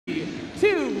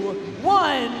2,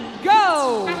 1,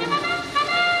 go!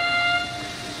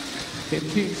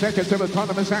 15 seconds of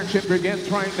autonomous action begins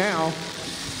right now.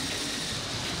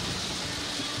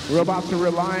 Robots are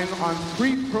relying on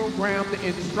pre-programmed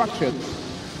instructions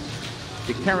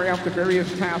to carry out the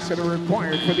various tasks that are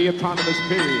required for the autonomous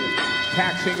period,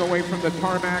 taxiing away from the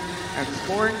tarmac and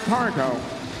storing cargo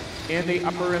in the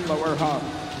upper and lower hub.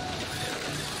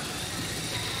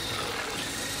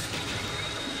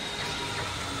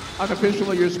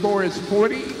 Unofficially, your score is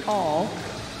 40 all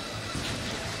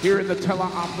here in the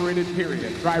teleoperated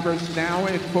period. Drivers now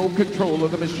in full control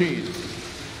of the machines.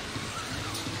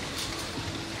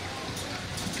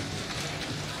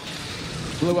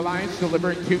 Blue Alliance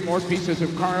delivering 2 more pieces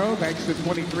of cargo thanks to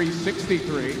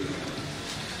 2363.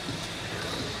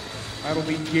 That'll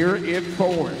be gear it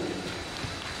forward.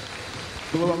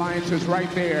 Blue Alliance is right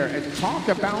there. And talk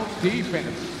about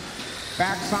defense.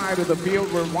 Backside of the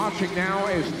field we're watching now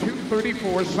is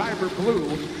 234 Cyber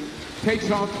Blue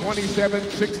takes on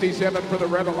 2767 for the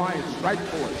Red Alliance strike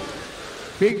force.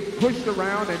 Being pushed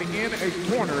around and in a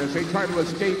corner as they try to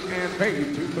escape and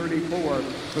fade. 234,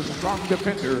 the strong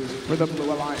defender for the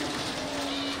Blue Alliance.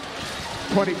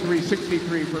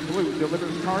 2363 for Blue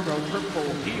delivers cargo,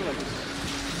 triple helix,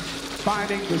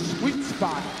 finding the sweet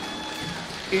spot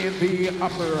in the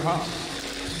upper hub.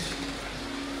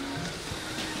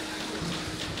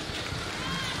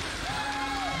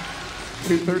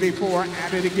 .234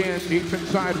 at it again, deep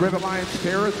inside Red Alliance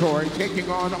territory, taking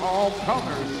on all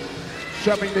comers,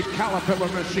 shoving the Caterpillar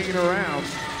machine around.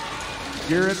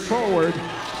 Gear it forward,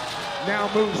 now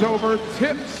moves over,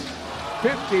 tips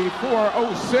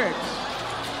 5406.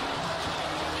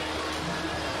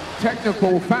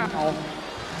 Technical foul.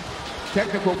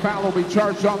 Technical foul will be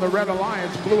charged on the Red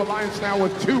Alliance. Blue Alliance now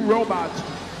with 2 robots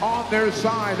on their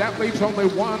side. That leaves only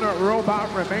 1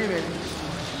 robot remaining.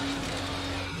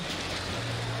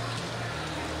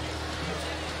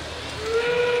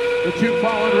 The 2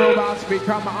 fallen robots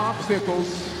become obstacles.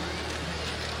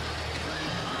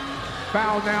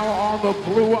 Foul now on the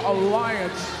Blue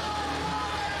Alliance.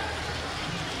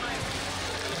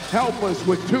 Helpless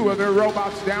with 2 of their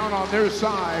robots down on their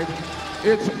side.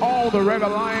 It's all the Red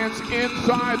Alliance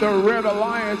inside the Red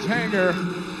Alliance hangar,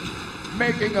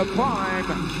 making a climb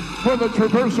for the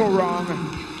traversal rung.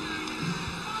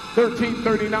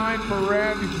 1339 for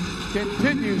Red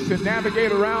continues to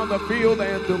navigate around the field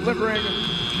and delivering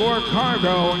more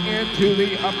cargo into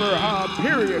the upper hub.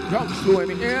 Period comes to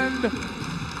an end.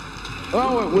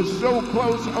 Oh, it was so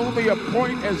close, only a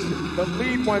point as the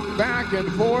lead went back and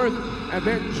forth, and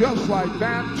then just like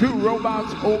that, 2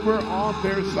 robots over on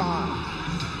their side.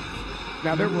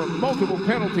 Now, there were multiple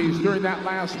penalties during that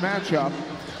last matchup,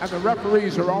 and the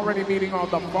referees are already meeting on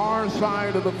the far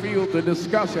side of the field to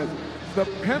discuss it. The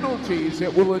penalties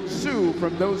that will ensue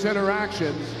from those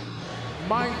interactions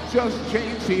might just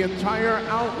change the entire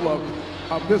outlook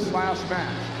of this last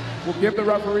match. We'll give the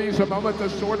referees a moment to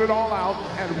sort it all out,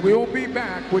 and we'll be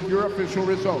back with your official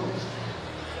results.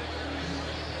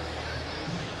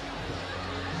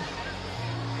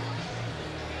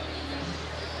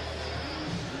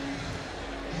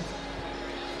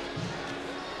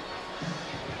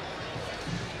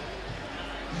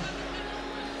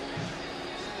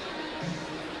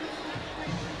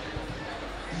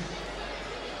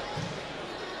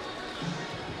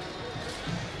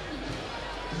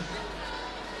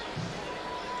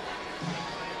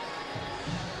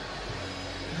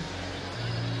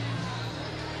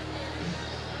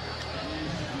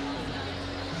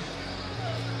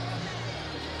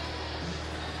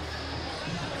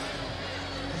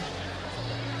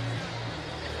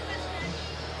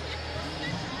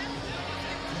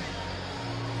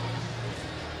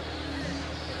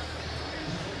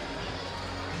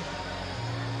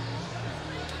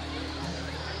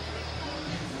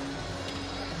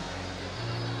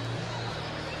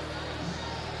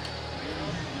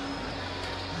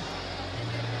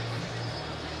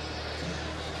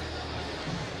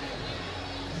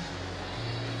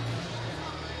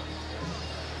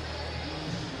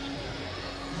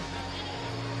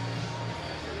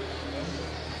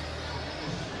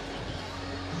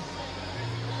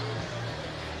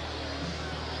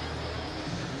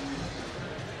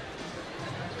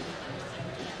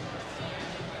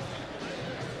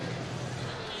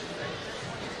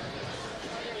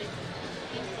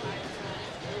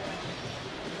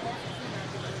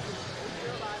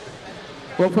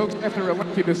 Well, folks, after a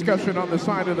lengthy discussion on the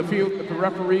side of the field with the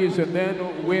referees and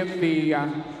then with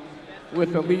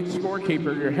the lead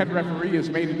scorekeeper, your head referee has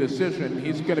made a decision.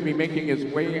 He's going to be making his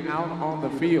way out on the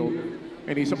field,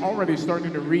 and he's already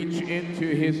starting to reach into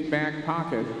his back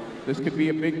pocket. This could be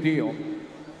a big deal.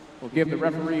 will give the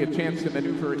referee a chance to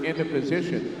maneuver into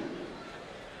position.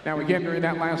 Now again, during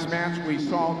that last match, we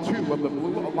saw 2 of the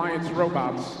Blue Alliance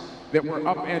robots that were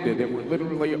upended, that were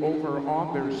literally over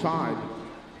on their side.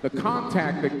 The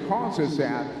contact that causes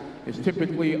that is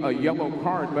typically a yellow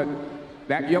card, but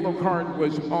that yellow card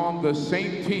was on the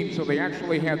same team, so they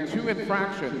actually had 2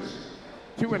 infractions.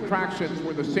 2 infractions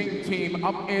where the same team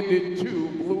upended 2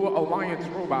 Blue Alliance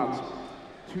robots.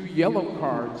 2 yellow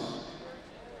cards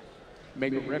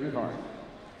make a red card.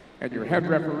 And your head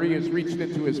referee has reached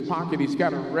into his pocket. He's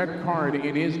got a red card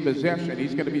in his possession.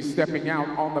 He's going to be stepping out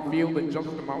on the field in just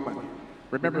a moment.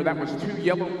 Remember, that was 2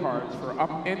 yellow cards for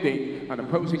upending an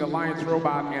opposing Alliance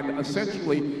robot and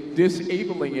essentially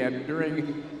disabling it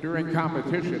during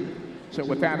competition. So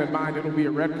with that in mind, it'll be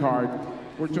a red card.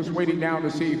 We're just waiting now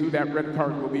to see who that red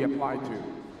card will be applied to.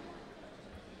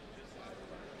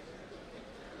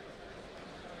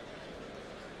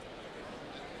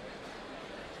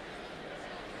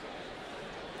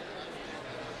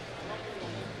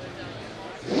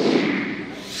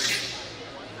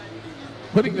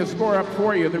 Putting the score up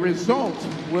for you, the result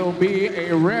will be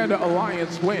a Red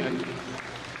Alliance win.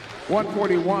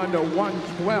 141 to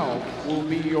 112 will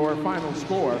be your final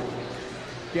score.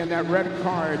 Again, that red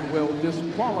card will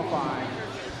disqualify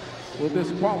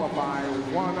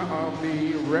one of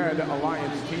the Red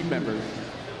Alliance team members.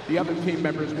 The other team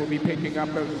members will be picking up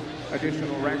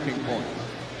additional ranking points.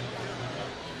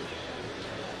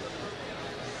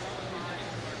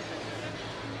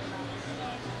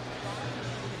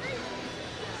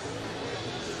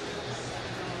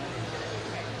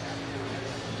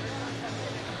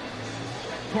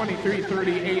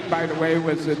 $23-38, by the way,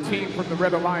 was the team from the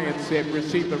Red Alliance that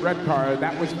received the red card.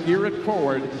 That was Gear It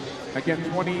Forward. Again,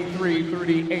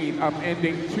 23-38,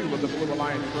 upending 2 of the Blue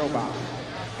Alliance robots.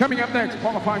 Coming up next,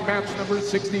 qualifying match number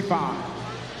 65.